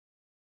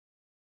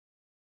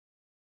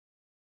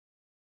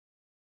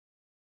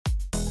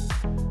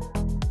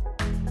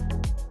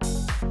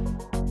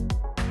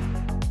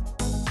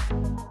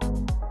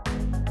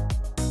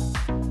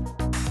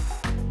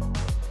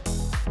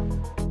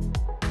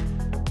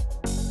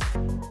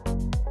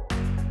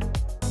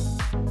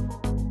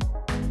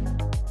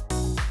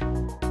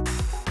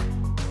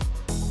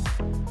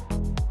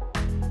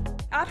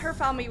At her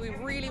family, we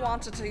really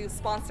wanted to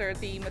sponsor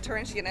the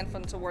Maternity and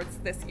Infant Awards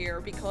this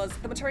year because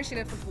the Maternity and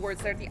Infant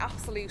Awards, they're the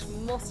absolute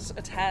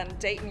must-attend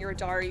date in your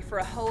diary for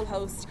a whole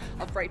host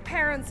of great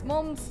parents,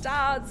 mums,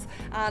 dads,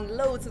 and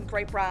loads of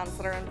great brands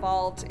that are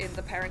involved in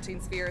the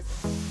parenting sphere.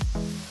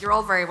 You're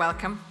all very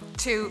welcome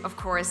to, of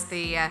course,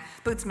 the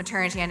Boots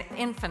Maternity and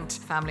Infant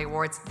Family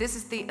Awards. This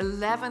is the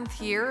 11th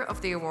year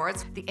of the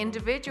awards. The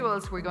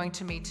individuals we're going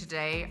to meet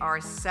today are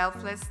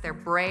selfless, they're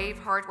brave,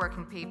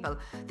 hardworking people.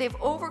 They've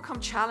overcome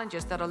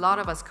challenges that a lot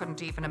of us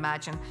couldn't even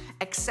imagine,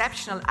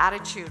 exceptional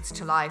attitudes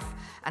to life,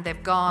 and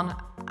they've gone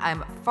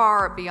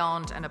far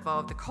beyond and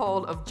above the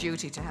call of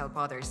duty to help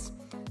others.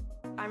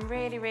 I'm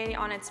really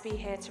honoured to be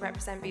here to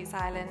represent Boots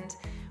Island.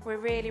 We're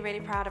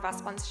really proud of our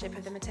sponsorship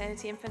of the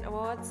Maternity Infant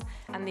Awards,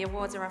 and the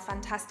awards are a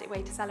fantastic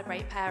way to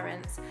celebrate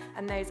parents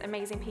and those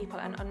amazing people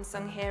and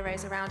unsung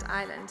heroes around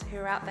Ireland who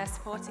are out there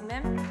supporting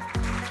them.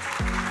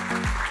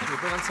 Can we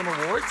bring on some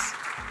awards?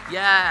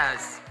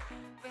 Yes!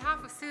 On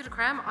behalf of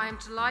Sudocrem, I am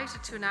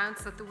delighted to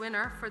announce that the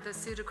winner for the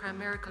Sudocrem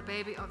Miracle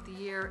Baby of the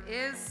Year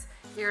is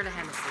Iarla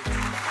Hennessy.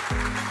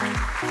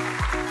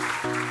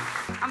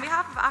 On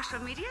behalf of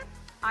Asheville Media,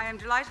 I am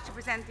delighted to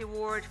present the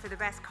award for the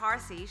best car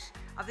seat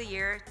of the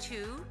year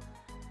to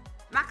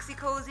Maxi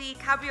Cozy,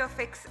 Cabrio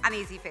Fix and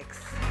Easy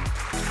Fix.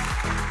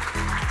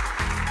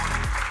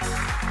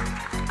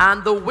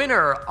 And the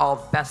winner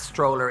of Best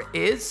Stroller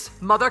is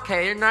Mother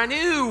Kay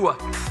Nanu.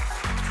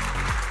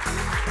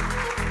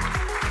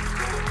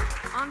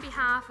 On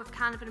behalf of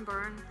Canavan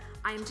Byrne,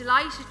 I am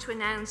delighted to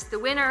announce the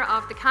winner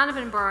of the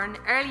Canavan Byrne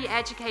Early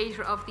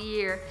Educator of the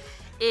Year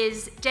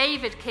is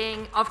David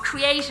King of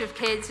Creative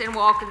Kids in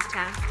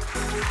Walkinstown.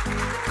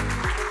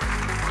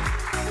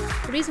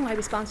 The reason why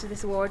we sponsor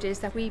this award is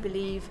that we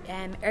believe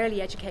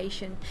early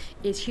education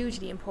is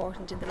hugely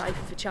important in the life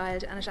of a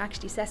child, and it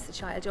actually sets the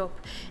child up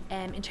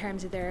in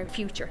terms of their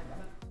future.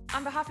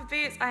 On behalf of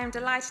Boots, I am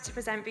delighted to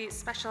present Boots'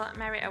 Special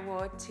Merit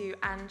Award to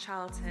Anne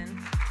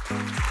Charlton.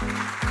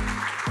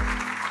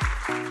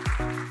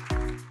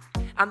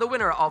 And the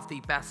winner of the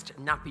Best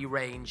Nappy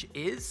Range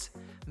is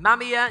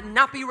Mamia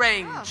Nappy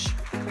Range.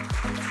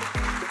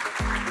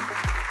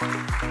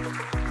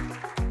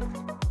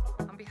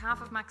 On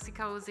behalf of Maxi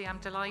Cozy, I'm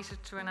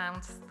delighted to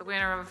announce the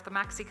winner of the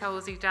Maxi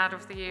Cozy Dad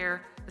of the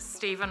Year is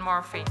Stephen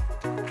Murphy.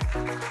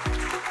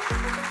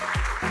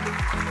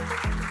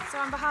 So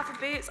on behalf of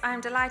Boots, I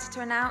am delighted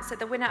to announce that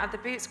the winner of the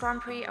Boots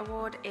Grand Prix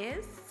Award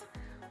is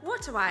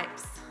Water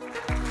Wipes.